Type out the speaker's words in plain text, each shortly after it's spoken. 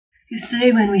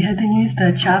Yesterday, when we had the news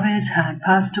that Chavez had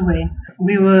passed away,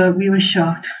 we were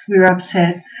shocked. We were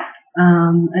upset.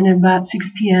 And at about 6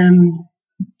 p.m.,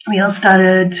 we all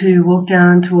started to walk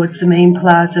down towards the main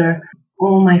plaza.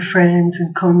 All my friends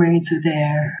and comrades were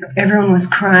there. Everyone was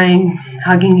crying,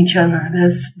 hugging each other.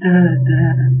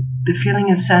 The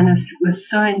feeling of sadness was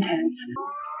so intense.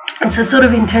 It's a sort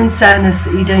of intense sadness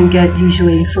that you don't get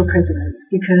usually for presidents,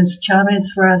 because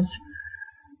Chavez for us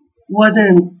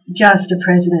wasn't just a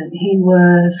president. He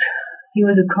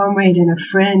was a comrade and a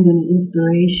friend and an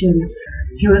inspiration.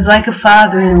 He was like a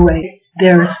father in a way.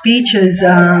 There were speeches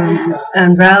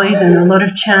and rallies and a lot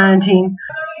of chanting.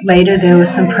 Later there was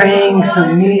some praying,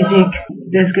 some music.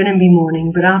 There's going to be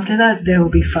mourning, but after that there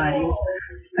will be fighting.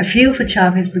 I feel for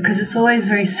Chavez because it's always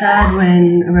very sad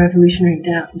when a revolutionary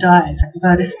dies,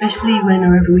 but especially when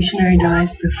a revolutionary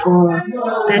dies before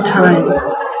their time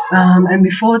and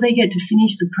before they get to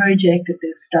finish the project that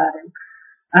they've started.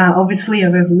 Obviously a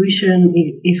revolution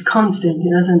is constant, it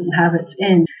doesn't have its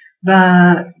end,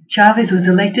 but Chavez was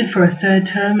elected for a third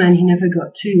term and he never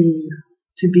got to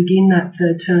begin that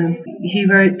third term. He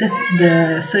wrote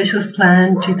the Socialist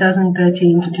Plan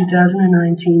 2013 to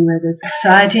 2019, where there's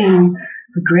exciting,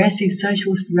 progressive,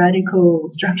 socialist, radical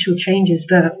structural changes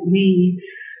that we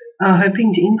are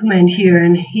hoping to implement here,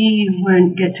 and he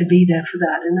won't get to be there for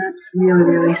that, and that's really,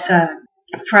 really sad.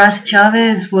 For us,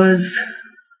 Chavez was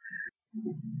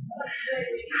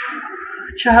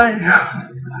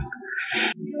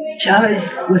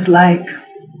like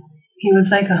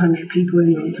 100 people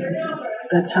in one person.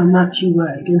 That's how much he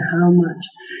worked and how much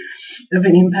of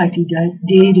an impact he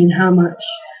did and how much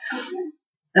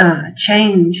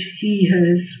change he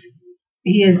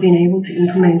has been able to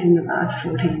implement in the last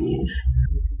 14 years.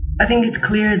 I think it's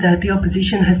clear that the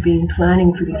opposition has been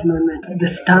planning for this moment.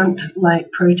 The stunt-like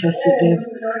protests that they've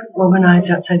organised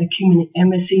outside the Cuban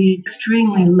embassy,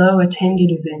 extremely low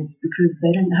attended events because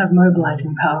they don't have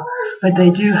mobilising power, but they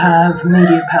do have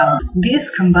media power. This,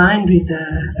 combined with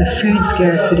the food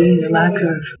scarcity, the lack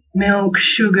of milk,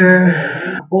 sugar,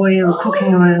 oil,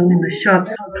 cooking oil in the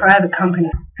shops, private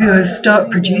companies who have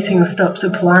stopped producing or stopped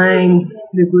supplying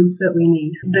the goods that we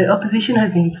need. The opposition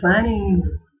has been planning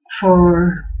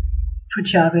for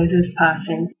Chavez's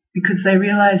passing because they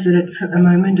realise that it's a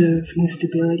moment of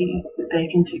instability that they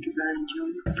can take advantage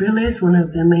of. Apriles, one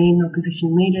of the main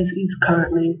opposition leaders, is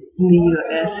currently in the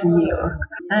US, in New York,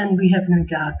 and we have no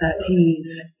doubt that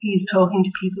he's talking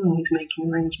to people and he's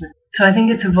making arrangements. So I think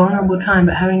it's a vulnerable time,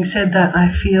 but having said that,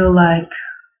 I feel like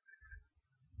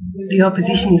the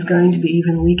opposition is going to be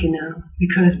even weaker now,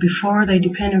 because before they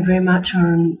depended very much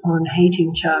on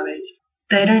hating Chavez.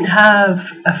 They don't have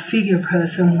a figure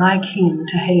person like him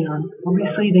to hate on.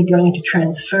 Obviously they're going to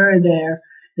transfer their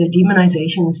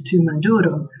demonizations to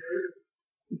Maduro,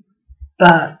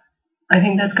 but I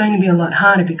think that's going to be a lot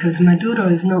harder because Maduro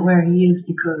is not where he is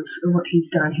because of what he's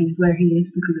done. He's where he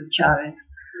is because of Chavez.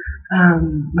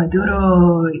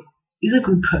 Maduro is a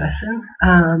good person,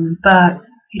 but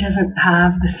he doesn't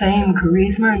have the same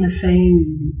charisma and the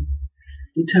same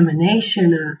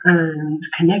determination and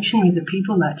connection with the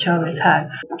people that Chavez had.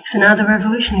 So now the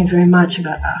revolution is very much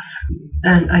about us,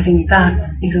 and I think that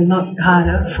is a lot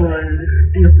harder for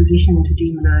the opposition to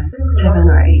demonize 7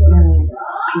 or 8 million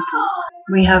people.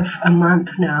 We have a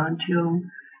month now until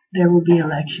there will be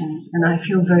elections, and I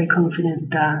feel very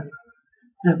confident that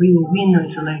we will win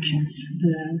those elections.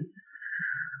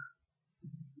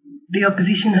 The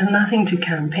opposition has nothing to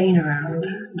campaign around,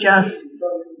 just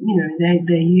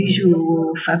their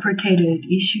usual fabricated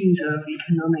issues of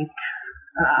economic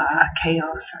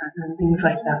chaos and things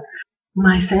like that.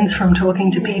 My sense from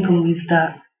talking to people is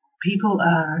that people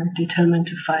are determined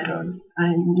to fight on.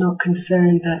 I'm not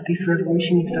concerned that this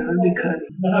revolution is over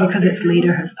because its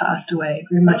leader has passed away.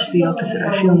 Very much the opposite.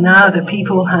 I feel now that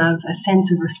people have a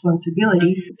sense of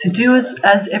responsibility to do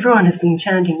as everyone has been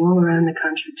chanting all around the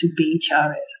country, to be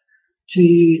Chavez.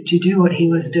 To do what he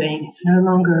was doing. It's no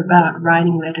longer about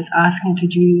writing letters asking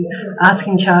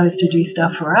Chavez to do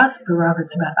stuff for us, but rather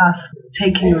it's about us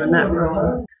taking on that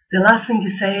role. The last thing to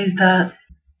say is that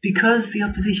because the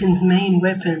opposition's main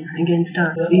weapon against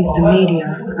us is the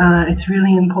media, it's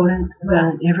really important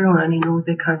that everyone in all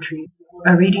their countries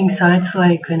are reading sites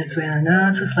like Venezuela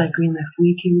Analysis, like Green Left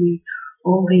Weekly,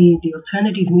 all the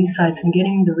alternative news sites, and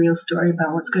getting the real story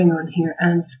about what's going on here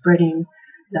and spreading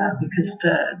that, because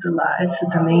the lies that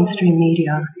the mainstream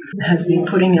media has been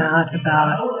putting out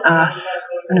about us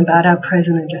and about our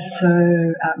president are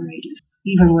so outrageous,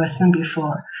 even worse than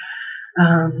before.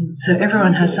 So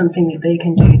everyone has something that they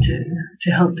can do to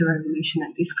help the revolution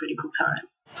at this critical time.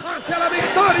 ¡Hacia la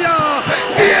victoria!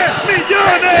 ¡10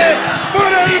 millones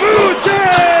por el buche!